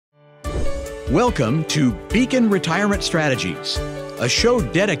Welcome to Beacon Retirement Strategies, a show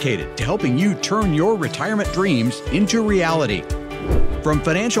dedicated to helping you turn your retirement dreams into reality. From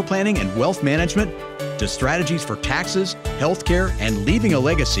financial planning and wealth management to strategies for taxes, healthcare, and leaving a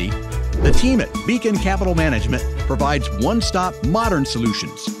legacy, the team at Beacon Capital Management provides one-stop modern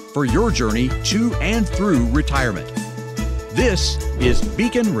solutions for your journey to and through retirement. This is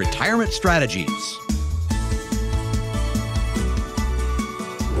Beacon Retirement Strategies.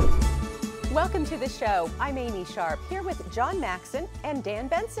 Welcome to the show. I'm Amy Sharp, here with John Maxon and Dan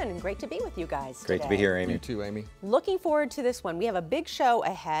Benson, and great to be with you guys today. Great to be here, Amy. You too, Amy. Looking forward to this one. We have a big show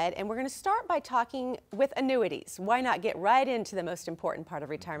ahead, and we're going to start by talking with annuities. Why not get right into the most important part of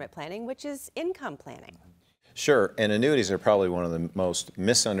retirement planning, which is income planning? Sure, and annuities are probably one of the most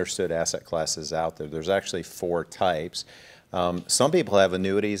misunderstood asset classes out there. There's actually 4 types. Some people have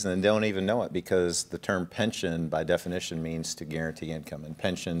annuities and don't even know it because the term pension by definition means to guarantee income, and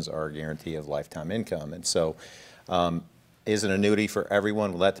pensions are a guarantee of lifetime income. And so is an annuity for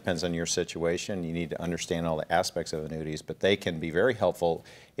everyone? Well, that depends on your situation. You need to understand all the aspects of annuities, but they can be very helpful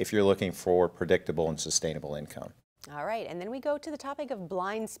if you're looking for predictable and sustainable income. All right, and then we go to the topic of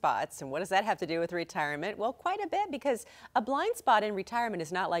blind spots. And what does that have to do with retirement? Well, quite a bit, because a blind spot in retirement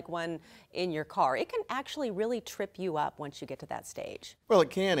is not like one in your car. It can actually really trip you up once you get to that stage. Well,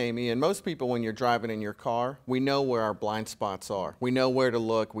 it can, Amy, and most people, when you're driving in your car, we know where our blind spots are. We know where to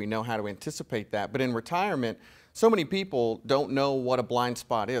look, we know how to anticipate that. But in retirement, so many people don't know what a blind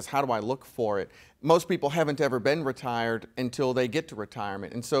spot is. How do I look for it? Most people haven't ever been retired until they get to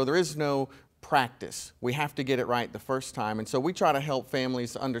retirement, and so there is no practice. We have to get it right the first time, and so we try to help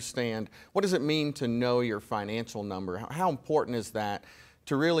families understand, what does it mean to know your financial number? How important is that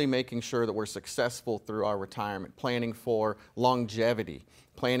to really making sure that we're successful through our retirement, planning for longevity,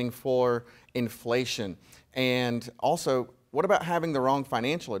 planning for inflation, and also, what about having the wrong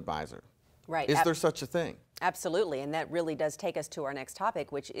financial advisor? Right. Is there such a thing? Absolutely, and that really does take us to our next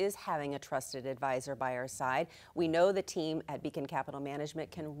topic, which is having a trusted advisor by our side. We know the team at Beacon Capital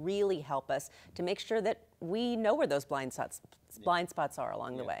Management can really help us to make sure that we know where those blind spots are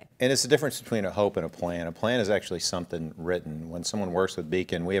along the way. And it's the difference between a hope and a plan. A plan is actually something written. When someone works with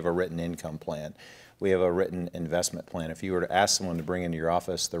Beacon, we have a written income plan. We have a written investment plan. If you were to ask someone to bring into your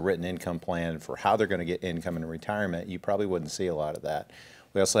office the written income plan for how they're going to get income in retirement, you probably wouldn't see a lot of that.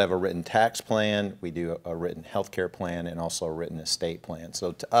 We also have a written tax plan, we do a written healthcare plan, and also a written estate plan.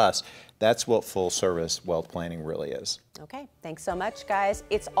 So to us, that's what full service wealth planning really is. Okay, thanks so much, guys.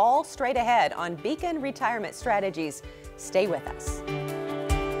 It's all straight ahead on Beacon Retirement Strategies. Stay with us.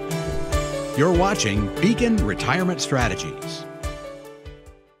 You're watching Beacon Retirement Strategies.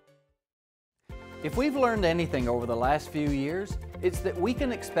 If we've learned anything over the last few years, it's that we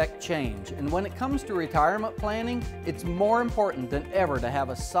can expect change. And when it comes to retirement planning, it's more important than ever to have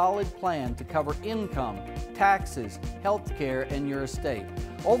a solid plan to cover income, taxes, health care, and your estate.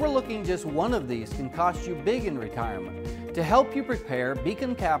 Overlooking just one of these can cost you big in retirement. To help you prepare,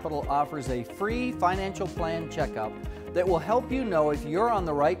 Beacon Capital offers a free financial plan checkup that will help you know if you're on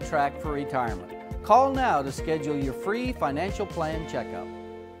the right track for retirement. Call now to schedule your free financial plan checkup.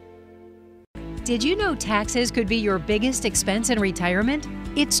 Did you know taxes could be your biggest expense in retirement?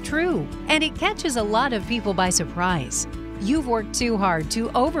 It's true, and it catches a lot of people by surprise. You've worked too hard to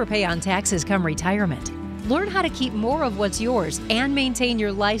overpay on taxes come retirement. Learn how to keep more of what's yours and maintain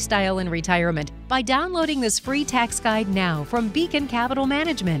your lifestyle in retirement by downloading this free tax guide now from Beacon Capital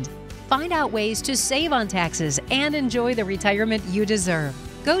Management. Find out ways to save on taxes and enjoy the retirement you deserve.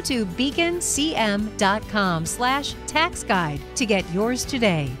 Go to beaconcm.com/tax guide to get yours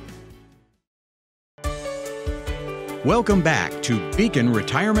today. Welcome back to Beacon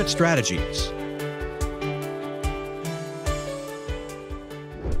Retirement Strategies.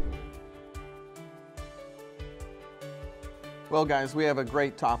 Well, guys, we have a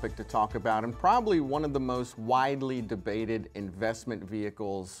great topic to talk about, and probably one of the most widely debated investment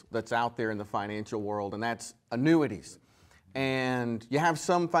vehicles that's out there in the financial world, and that's annuities. And you have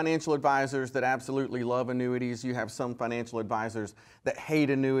some financial advisors that absolutely love annuities. You have some financial advisors that hate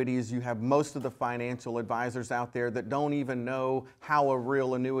annuities. You have most of the financial advisors out there that don't even know how a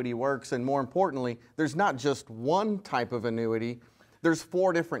real annuity works. And more importantly, there's not just one type of annuity. There's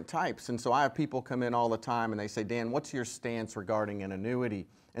 4 different types. And so I have people come in all the time and they say, Dan, what's your stance regarding an annuity?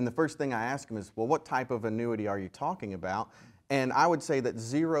 And the first thing I ask them is, well, what type of annuity are you talking about? And I would say that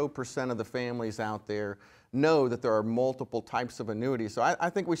 0% of the families out there know that there are multiple types of annuities. So I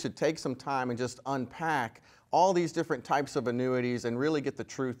think we should take some time and just unpack all these different types of annuities and really get the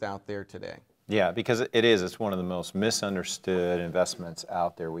truth out there today. Yeah, because it's one of the most misunderstood investments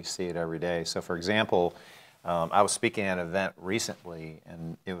out there. We see it every day. So for example, I was speaking at an event recently,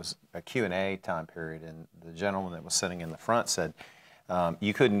 and it was a Q&A time period, and the gentleman that was sitting in the front said,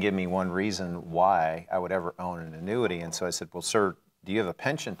 you couldn't give me one reason why I would ever own an annuity. And so I said, well, sir, do you have a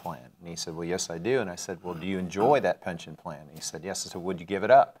pension plan? And he said, well, yes, I do. And I said, well, do you enjoy that pension plan? And he said, yes. I said, would you give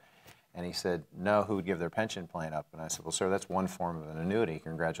it up? And he said, no, who would give their pension plan up? And I said, well, sir, that's one form of an annuity.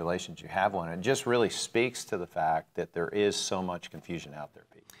 Congratulations, you have one. It just really speaks to the fact that there is so much confusion out there,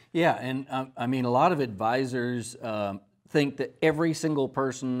 Pete. Yeah, and I mean, a lot of advisors think that every single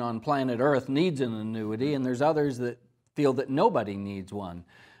person on planet Earth needs an annuity, and there's others that feel that nobody needs one.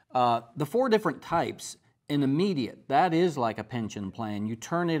 The 4 different types, an immediate, that is like a pension plan. You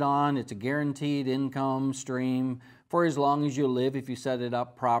turn it on, it's a guaranteed income stream for as long as you live if you set it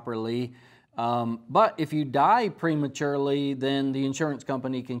up properly. But if you die prematurely, then the insurance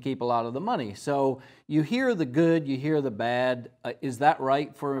company can keep a lot of the money. So you hear the good, you hear the bad. Is that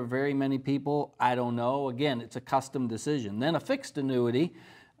right for very many people? I don't know. Again, it's a custom decision. Then a fixed annuity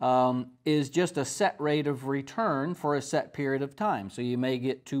is just a set rate of return for a set period of time. So you may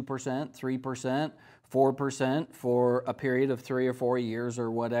get 2%, 3%, 4% for a period of 3 or 4 years or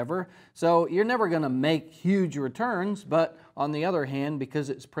whatever. So you're never going to make huge returns, but on the other hand, because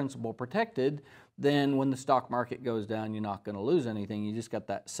it's principal protected, then when the stock market goes down, you're not going to lose anything. You just got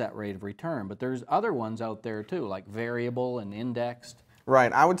that set rate of return. But there's other ones out there too, like variable and indexed.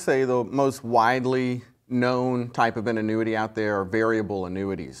 Right. I would say the most widely known type of an annuity out there are variable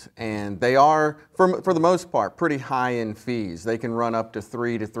annuities, and they are, for the most part, pretty high in fees. They can run up to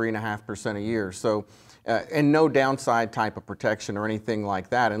 3 to 3.5% a year. So, and no downside type of protection or anything like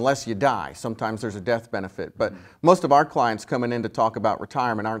that, unless you die. Sometimes there's a death benefit, but most of our clients coming in to talk about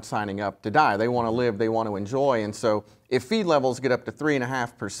retirement aren't signing up to die. They want to live, they want to enjoy, and so if fee levels get up to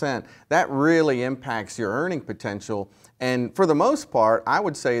 3.5%, that really impacts your earning potential. And for the most part, I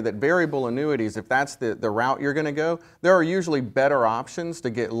would say that variable annuities, if that's the route you're going to go, there are usually better options to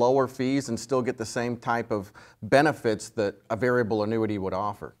get lower fees and still get the same type of benefits that a variable annuity would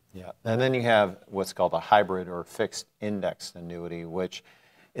offer. Yeah, and then you have what's called a hybrid or fixed indexed annuity, which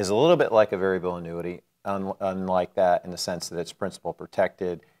is a little bit like a variable annuity, unlike that in the sense that it's principal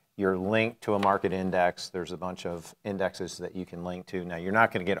protected. You're linked to a market index. There's a bunch of indexes that you can link to. Now, you're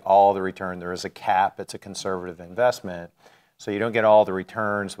not going to get all the return. There is a cap. It's a conservative investment. So you don't get all the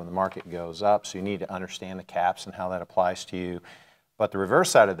returns when the market goes up. So you need to understand the caps and how that applies to you. But the reverse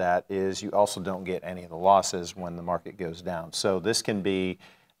side of that is you also don't get any of the losses when the market goes down. So this can be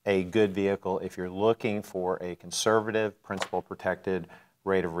a good vehicle if you're looking for a conservative, principal protected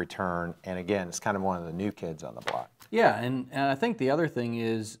rate of return. And again, it's kind of one of the new kids on the block. Yeah, and I think the other thing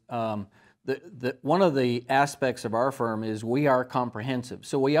is one of the aspects of our firm is we are comprehensive.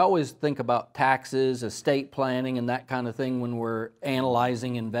 So we always think about taxes, estate planning, and that kind of thing when we're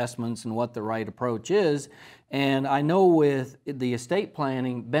analyzing investments and what the right approach is. And I know with the estate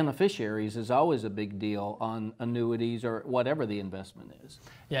planning, beneficiaries is always a big deal on annuities or whatever the investment is.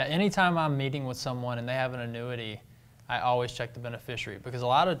 Yeah, anytime I'm meeting with someone and they have an annuity, I always check the beneficiary, because a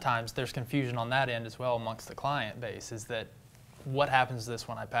lot of times there's confusion on that end as well amongst the client base, is that what happens to this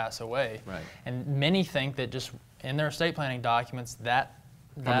when I pass away? Right. And many think that just in their estate planning documents that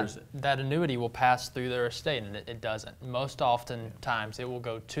annuity will pass through their estate, and it doesn't. Most oftentimes it will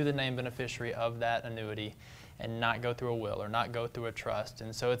go to the named beneficiary of that annuity and not go through a will or not go through a trust.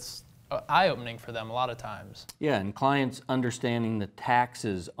 And so it's eye-opening for them a lot of times. Yeah, and clients understanding the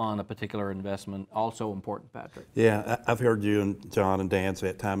taxes on a particular investment, also important, Patrick. Yeah, I've heard you and John and Dan say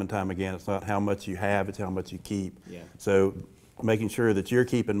it time and time again. It's not how much you have, it's how much you keep. Yeah. So making sure that you're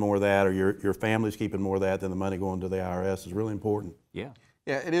keeping more of that, or your family's keeping more of that than the money going to the IRS is really important. Yeah.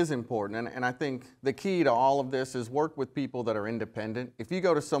 Yeah, it is important, and I think the key to all of this is work with people that are independent. If you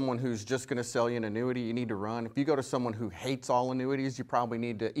go to someone who's just going to sell you an annuity, you need to run. If you go to someone who hates all annuities, you probably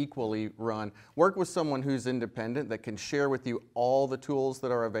need to equally run. Work with someone who's independent that can share with you all the tools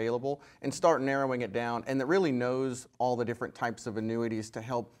that are available and start narrowing it down, and that really knows all the different types of annuities to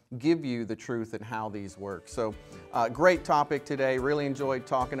help give you the truth and how these work. So great topic today, really enjoyed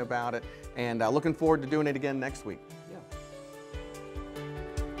talking about it, and looking forward to doing it again next week.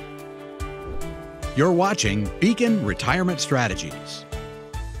 You're watching Beacon Retirement Strategies.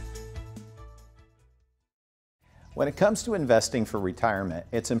 When it comes to investing for retirement,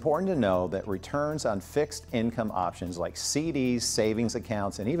 it's important to know that returns on fixed income options like CDs, savings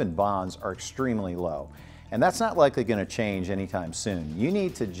accounts, and even bonds are extremely low. And that's not likely going to change anytime soon. You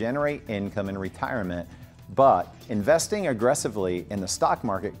need to generate income in retirement, but investing aggressively in the stock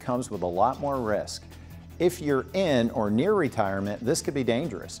market comes with a lot more risk. If you're in or near retirement, this could be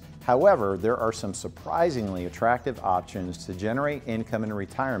dangerous. However, there are some surprisingly attractive options to generate income in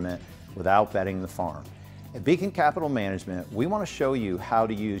retirement without betting the farm. At Beacon Capital Management, we want to show you how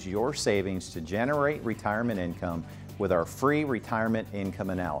to use your savings to generate retirement income with our free retirement income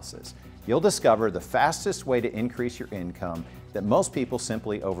analysis. You'll discover the fastest way to increase your income that most people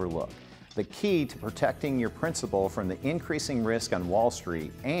simply overlook, the key to protecting your principal from the increasing risk on Wall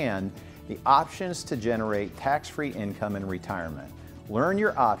Street, and the options to generate tax-free income in retirement. Learn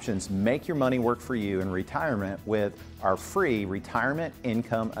your options, make your money work for you in retirement with our free retirement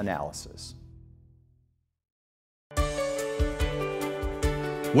income analysis.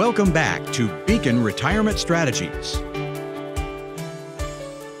 Welcome back to Beacon Retirement Strategies.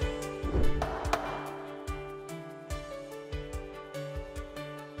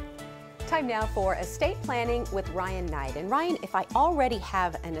 Time now for estate planning with Ryan Knight. And Ryan, if I already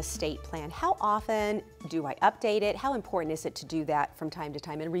have an estate plan, how often do I update it? How important is it to do that from time to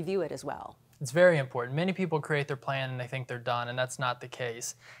time and review it as well? It's very important. Many people create their plan and they think they're done, and that's not the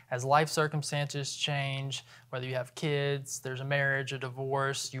case. As life circumstances change, whether you have kids, there's a marriage, a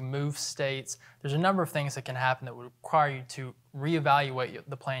divorce, you move states, there's a number of things that can happen that would require you to reevaluate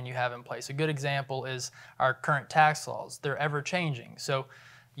the plan you have in place. A good example is our current tax laws. They're ever changing. So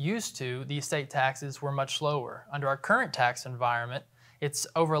used to, the estate taxes were much lower. Under our current tax environment, it's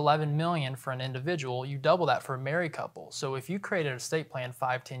over $11 million for an individual. You double that for a married couple. So if you created an estate plan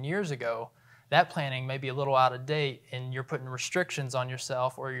 5-10 years ago, that planning may be a little out of date and you're putting restrictions on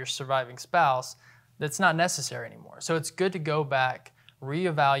yourself or your surviving spouse that's not necessary anymore. So it's good to go back,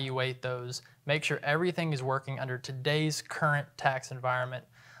 reevaluate those, make sure everything is working under today's current tax environment,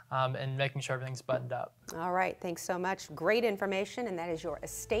 and making sure everything's buttoned up. All right, thanks so much. Great information, and that is your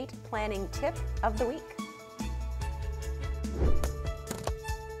estate planning tip of the week.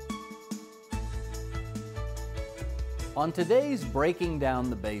 On today's Breaking Down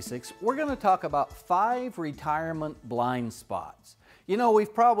the Basics, we're going to talk about 5 retirement blind spots. You know,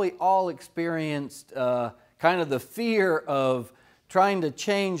 we've probably all experienced kind of the fear of trying to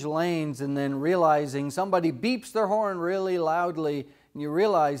change lanes and then realizing somebody beeps their horn really loudly and you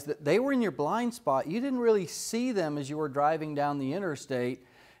realize that they were in your blind spot. You didn't really see them as you were driving down the interstate,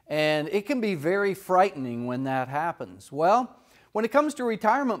 and it can be very frightening when that happens. Well, when it comes to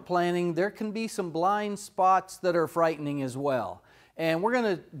retirement planning, there can be some blind spots that are frightening as well. And we're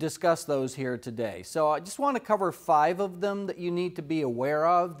going to discuss those here today. So I just want to cover 5 of them that you need to be aware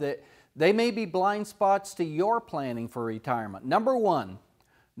of, that they may be blind spots to your planning for retirement. Number 1,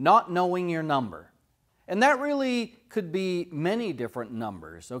 not knowing your number. And that really could be many different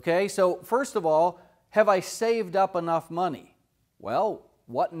numbers, okay? So first of all, have I saved up enough money? Well,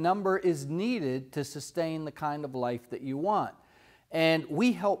 what number is needed to sustain the kind of life that you want? And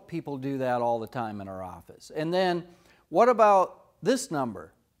we help people do that all the time in our office. And then, what about this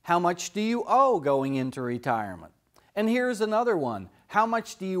number? How much do you owe going into retirement? And here's another one. How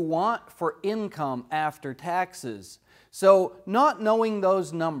much do you want for income after taxes? So, not knowing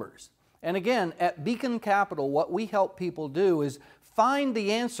those numbers. And again, at Beacon Capital, what we help people do is find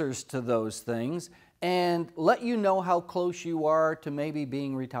the answers to those things and let you know how close you are to maybe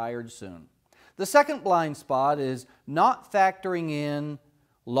being retired soon. The second blind spot is not factoring in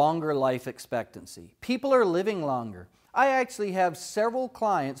longer life expectancy. People are living longer. I actually have several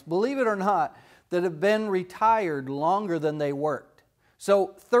clients, believe it or not, that have been retired longer than they worked.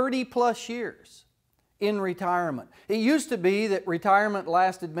 So 30 plus years in retirement. It used to be that retirement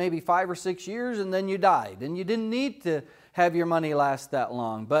lasted maybe 5 or 6 years and then you died, and you didn't need to have your money last that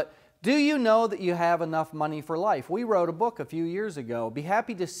long. But do you know that you have enough money for life? We wrote a book a few years ago. Be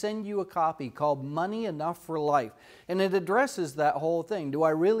happy to send you a copy called Money Enough for Life. And it addresses that whole thing. Do I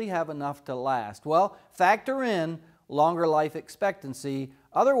really have enough to last? Well, factor in longer life expectancy.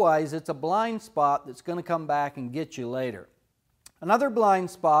 Otherwise, it's a blind spot that's going to come back and get you later. Another blind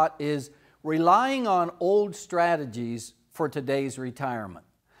spot is relying on old strategies for today's retirement.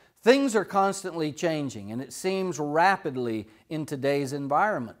 Things are constantly changing, and it seems rapidly in today's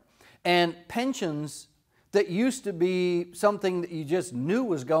environment. And pensions that used to be something that you just knew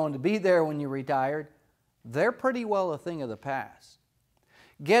was going to be there when you retired, they're pretty well a thing of the past.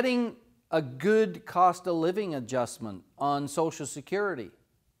 Getting a good cost of living adjustment on Social Security,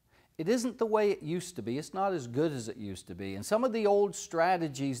 it isn't the way it used to be. It's not as good as it used to be. And some of the old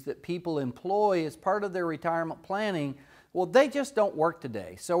strategies that people employ as part of their retirement planning, well, they just don't work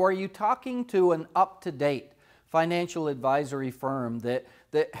today. So are you talking to an up-to-date financial advisory firm that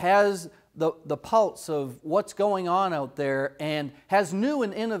has the pulse of what's going on out there and has new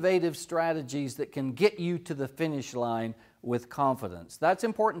and innovative strategies that can get you to the finish line with confidence? That's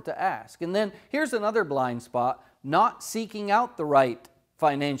important to ask. And then here's another blind spot, not seeking out the right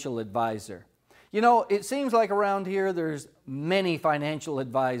financial advisor. You know, it seems like around here there's many financial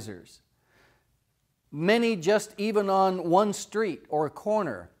advisors. many just even on one street or a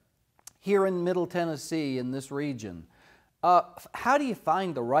corner here in Middle Tennessee in this region. How do you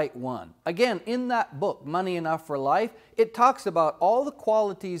find the right one? Again, in that book, Money Enough for Life, it talks about all the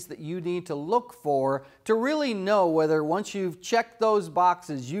qualities that you need to look for to really know whether once you've checked those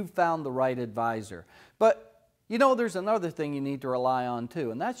boxes, you've found the right advisor. But you know, there's another thing you need to rely on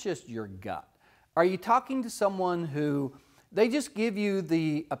too, and that's just your gut. Are you talking to someone who they just give you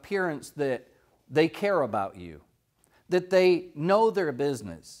the appearance that they care about you, that they know their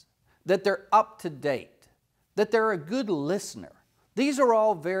business, that they're up to date, that they're a good listener? These are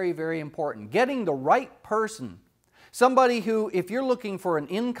all very, very important. Getting the right person, somebody who, if you're looking for an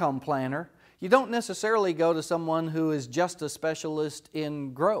income planner, you don't necessarily go to someone who is just a specialist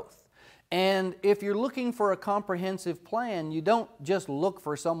in growth. And if you're looking for a comprehensive plan, you don't just look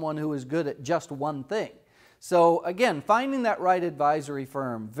for someone who is good at just one thing. So again, finding that right advisory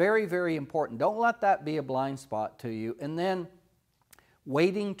firm, very, very important. Don't let that be a blind spot to you. And then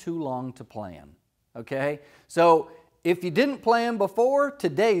waiting too long to plan. Okay? So if you didn't plan before,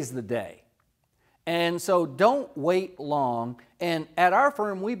 today's the day. And so don't wait long. And at our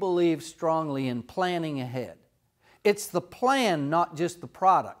firm, we believe strongly in planning ahead. It's the plan, not just the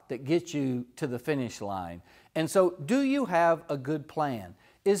product, that gets you to the finish line. And so do you have a good plan?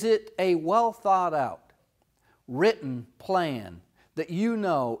 Is it a well thought out, written plan that you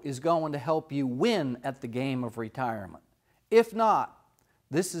know is going to help you win at the game of retirement? If not,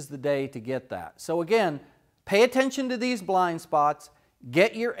 this is the day to get that. So again, pay attention to these blind spots,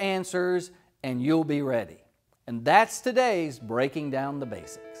 get your answers, and you'll be ready. And that's today's Breaking Down the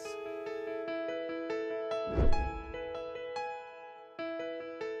Basics.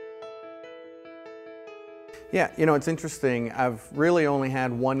 Yeah, you know, it's interesting. I've really only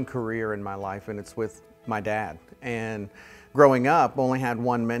had one career in my life, and it's with my dad. And growing up, only had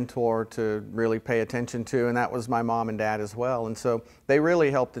one mentor to really pay attention to, and that was my mom and dad as well. And so they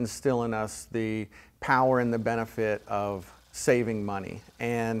really helped instill in us the power and the benefit of saving money.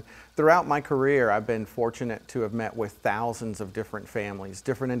 And throughout my career, I've been fortunate to have met with thousands of different families,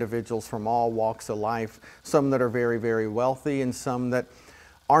 different individuals from all walks of life, some that are very, very wealthy and some that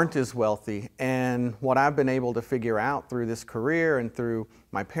aren't as wealthy. And what I've been able to figure out through this career and through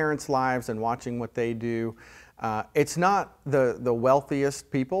my parents' lives and watching what they do, it's not the wealthiest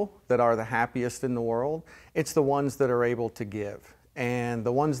people that are the happiest in the world. It's the ones that are able to give, and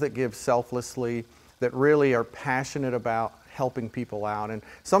the ones that give selflessly, that really are passionate about helping people out. And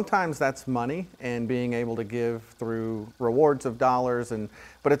sometimes that's money and being able to give through rewards of dollars,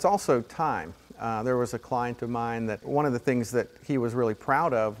 but it's also time. There was a client of mine that one of the things that he was really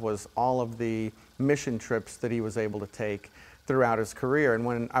proud of was all of the mission trips that he was able to take throughout his career. And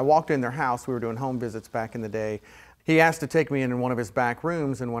when I walked in their house, we were doing home visits back in the day, he asked to take me in one of his back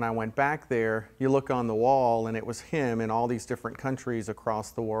rooms, and when I went back there, you look on the wall and it was him in all these different countries across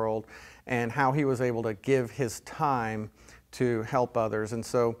the world and how he was able to give his time to help others. And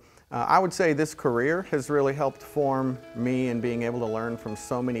so I would say this career has really helped form me in being able to learn from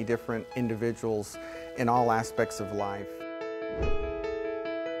so many different individuals in all aspects of life.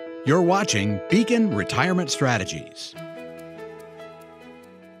 You're watching Beacon Retirement Strategies.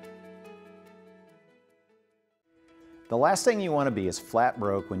 The last thing you want to be is flat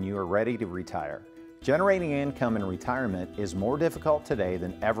broke when you are ready to retire. Generating income in retirement is more difficult today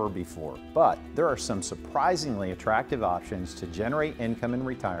than ever before, but there are some surprisingly attractive options to generate income in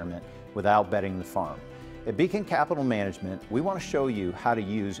retirement without betting the farm. At Beacon Capital Management, we want to show you how to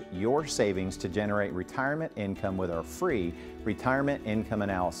use your savings to generate retirement income with our free Retirement Income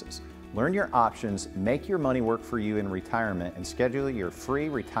Analysis. Learn your options, make your money work for you in retirement, and schedule your free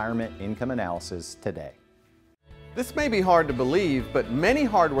Retirement Income Analysis today. This may be hard to believe, but many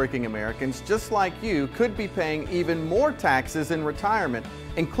hardworking Americans just like you could be paying even more taxes in retirement,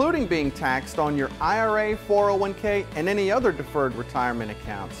 including being taxed on your IRA, 401k, and any other deferred retirement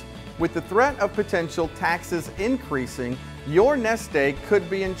accounts. With the threat of potential taxes increasing, your nest egg could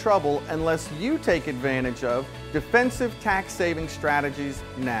be in trouble unless you take advantage of defensive tax saving strategies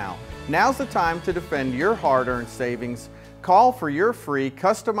now. Now's the time to defend your hard-earned savings. Call for your free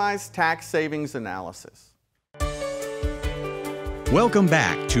customized tax savings analysis. Welcome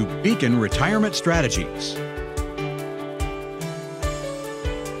back to Beacon Retirement Strategies.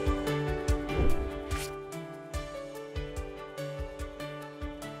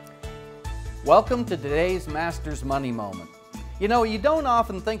 Welcome to today's Master's Money Moment. You know, you don't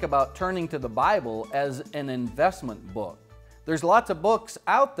often think about turning to the Bible as an investment book. There's lots of books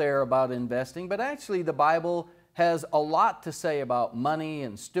out there about investing, but actually the Bible has a lot to say about money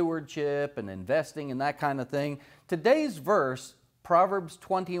and stewardship and investing and that kind of thing. Today's verse Proverbs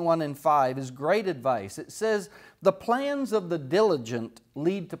 21:5 is great advice. It says, "The plans of the diligent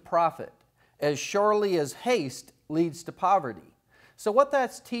lead to profit, as surely as haste leads to poverty." So what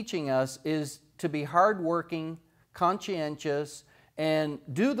that's teaching us is to be hardworking, conscientious, and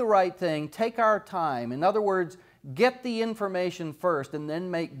do the right thing, take our time. In other words, get the information first and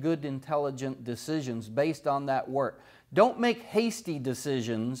then make good, intelligent decisions based on that work. Don't make hasty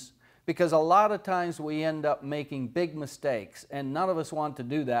decisions, because a lot of times we end up making big mistakes, and none of us want to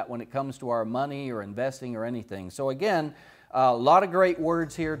do that when it comes to our money or investing or anything. So again, a lot of great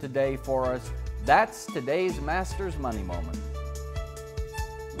words here today for us. That's today's Master's Money Moment.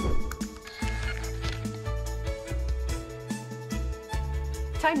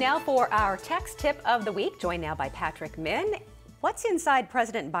 Time now for our tax tip of the week, joined now by Patrick Min. What's inside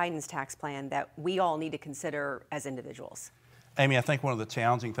President Biden's tax plan that we all need to consider as individuals? Amy, I think one of the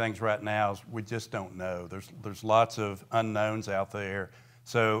challenging things right now is we just don't know. There's lots of unknowns out there.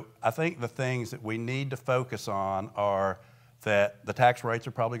 So I think the things that we need to focus on are that the tax rates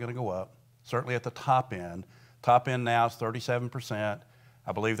are probably going to go up, certainly at the top end. Top end now is 37%.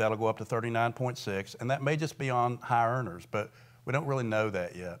 I believe that'll go up to 39.6%, and that may just be on high earners, but we don't really know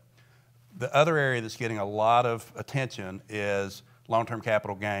that yet. The other area that's getting a lot of attention is long-term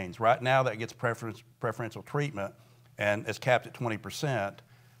capital gains. Right now that gets preferential treatment and is capped at 20%,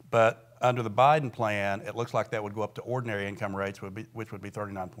 but under the Biden plan, it looks like that would go up to ordinary income rates, which would be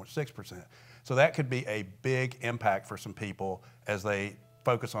 39.6%. So that could be a big impact for some people as they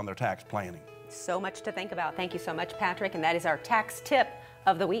focus on their tax planning. So much to think about. Thank you so much, Patrick, and that is our tax tip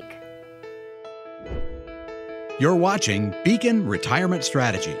of the week. You're watching Beacon Retirement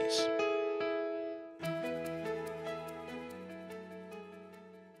Strategies.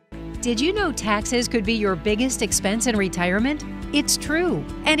 Did you know taxes could be your biggest expense in retirement? It's true,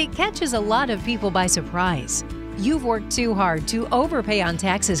 and it catches a lot of people by surprise. You've worked too hard to overpay on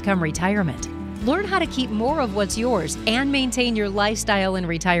taxes come retirement. Learn how to keep more of what's yours and maintain your lifestyle in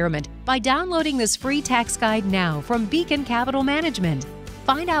retirement by downloading this free tax guide now from Beacon Capital Management.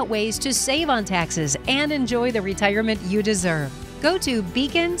 Find out ways to save on taxes and enjoy the retirement you deserve. Go to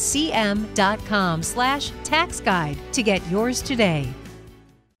beaconcm.com/tax guide to get yours today.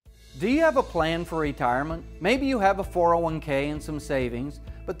 Do you have a plan for retirement? Maybe you have a 401k and some savings,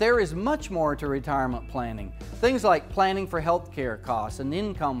 but there is much more to retirement planning. Things like planning for health care costs, an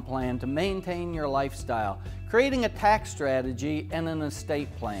income plan to maintain your lifestyle, creating a tax strategy, and an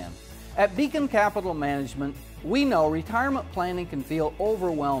estate plan. At Beacon Capital Management, we know retirement planning can feel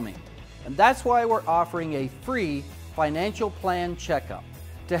overwhelming, and that's why we're offering a free financial plan checkup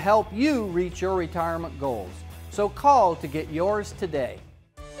to help you reach your retirement goals. So call to get yours today.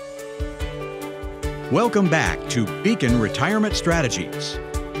 Welcome back to Beacon Retirement Strategies.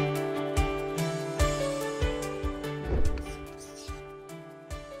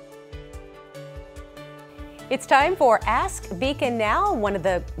 It's time for Ask Beacon Now, one of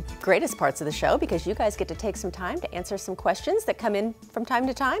the greatest parts of the show because you guys get to take some time to answer some questions that come in from time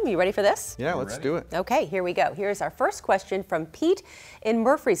to time. Are you ready for this? Yeah, let's do it. Okay, here we go. Here's our first question from Pete in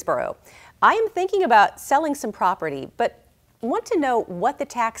Murfreesboro. I am thinking about selling some property, but want to know what the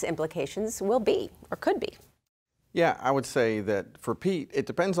tax implications will be or could be. Yeah, I would say that for Pete, it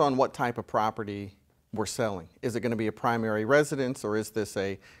depends on what type of property we're selling. Is it going to be a primary residence, or is this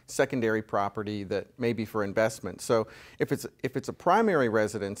a secondary property that may be for investment? So if it's a primary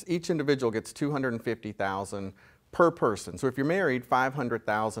residence, each individual gets $250,000 per person. So if you're married,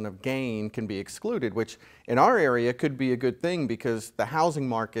 $500,000 of gain can be excluded, which in our area could be a good thing because the housing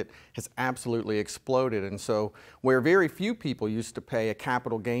market has absolutely exploded. And so where very few people used to pay a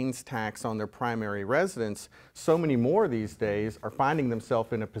capital gains tax on their primary residence, so many more these days are finding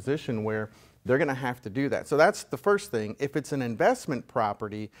themselves in a position where they're going to have to do that. So that's the first thing. If it's an investment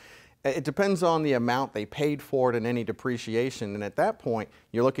property, it depends on the amount they paid for it and any depreciation. And at that point,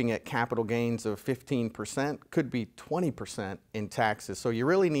 you're looking at capital gains of 15%, could be 20% in taxes. So you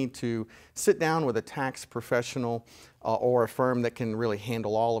really need to sit down with a tax professional or a firm that can really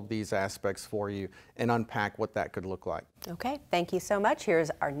handle all of these aspects for you and unpack what that could look like. Okay, thank you so much.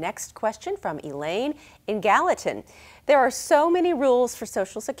 Here's our next question from Elaine in Gallatin. There are so many rules for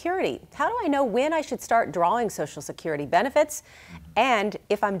Social Security. How do I know when I should start drawing Social Security benefits and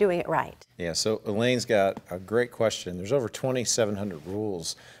if I'm doing it right? Yeah, so Elaine's got a great question. There's over 2,700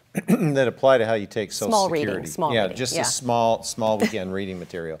 rules that apply to how you take Social Security. Small reading. Just a small weekend reading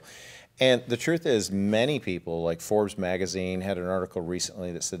material. And the truth is, many people, like Forbes magazine had an article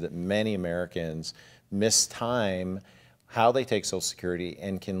recently that said that many Americans miss time how they take Social Security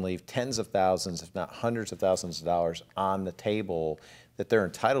and can leave tens of thousands, if not hundreds of thousands of dollars on the table that they're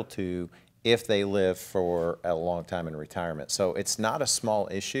entitled to if they live for a long time in retirement. So it's not a small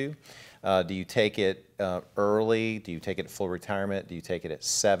issue. Do you take it early? Do you take it at full retirement? Do you take it at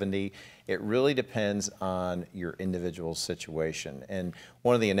 70? It really depends on your individual situation. And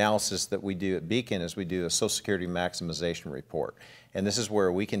one of the analysis that we do at Beacon is we do a Social Security maximization report. And this is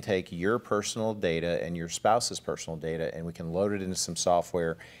where we can take your personal data and your spouse's personal data, and we can load it into some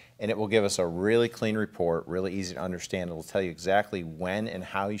software, and it will give us a really clean report, really easy to understand. It will tell you exactly when and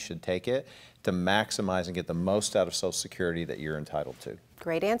how you should take it to maximize and get the most out of Social Security that you're entitled to.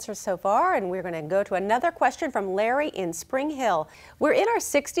 Great answers so far, and we're going to go to another question from Larry in Spring Hill. We're in our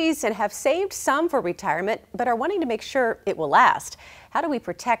 60s and have saved some for retirement, but are wanting to make sure it will last. How do we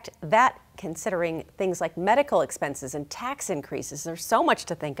protect that, considering things like medical expenses and tax increases? There's so much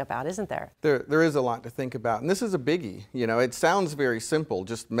to think about, isn't there? There is a lot to think about, and this is a biggie. You know, it sounds very simple,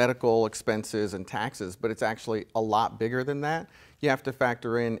 just medical expenses and taxes, but it's actually a lot bigger than that. You have to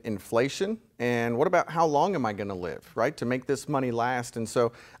factor in inflation, and what about how long am I going to live, right, to make this money last? And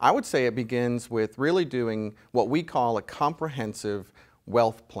so I would say it begins with really doing what we call a comprehensive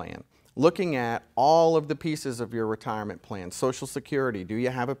wealth plan. Looking at all of the pieces of your retirement plan. Social Security, do you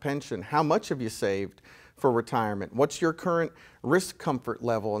have a pension? How much have you saved for retirement? What's your current risk comfort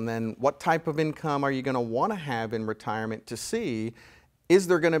level? And then what type of income are you going to want to have in retirement to see, is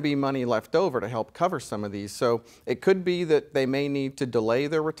there going to be money left over to help cover some of these? So it could be that they may need to delay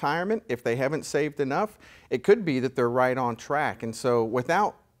their retirement if they haven't saved enough. It could be that they're right on track. And so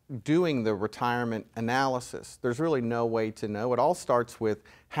without doing the retirement analysis, there's really no way to know. It all starts with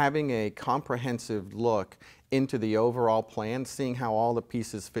having a comprehensive look into the overall plan, seeing how all the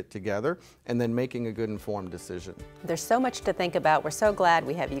pieces fit together, and then making a good informed decision. There's so much to think about. We're so glad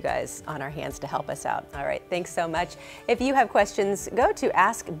we have you guys on our hands to help us out. All right, thanks so much. If you have questions, go to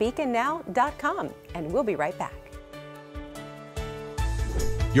askbeaconnow.com, and we'll be right back.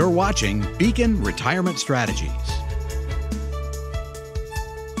 You're watching Beacon Retirement Strategies.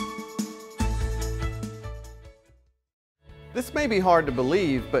 This may be hard to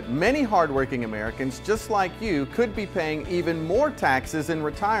believe, but many hardworking Americans just like you could be paying even more taxes in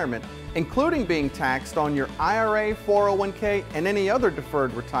retirement, including being taxed on your IRA, 401k, and any other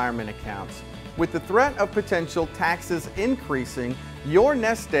deferred retirement accounts. With the threat of potential taxes increasing, your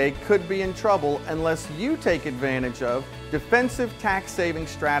nest egg could be in trouble unless you take advantage of defensive tax saving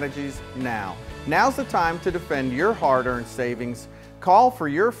strategies now. Now's the time to defend your hard-earned savings. Call for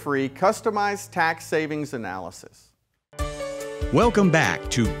your free customized tax savings analysis. Welcome back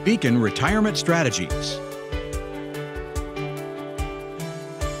to Beacon Retirement Strategies.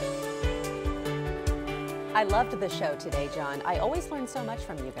 I loved the show today, John. I always learn so much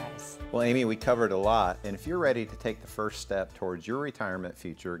from you guys. Well, Amy, we covered a lot, and if you're ready to take the first step towards your retirement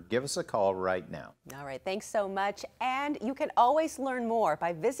future, give us a call right now. All right, thanks so much. And you can always learn more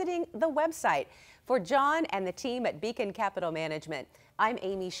by visiting the website. For John and the team at Beacon Capital Management, I'm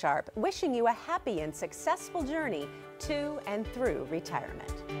Amy Sharp, wishing you a happy and successful journey to and through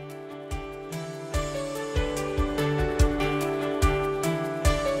retirement.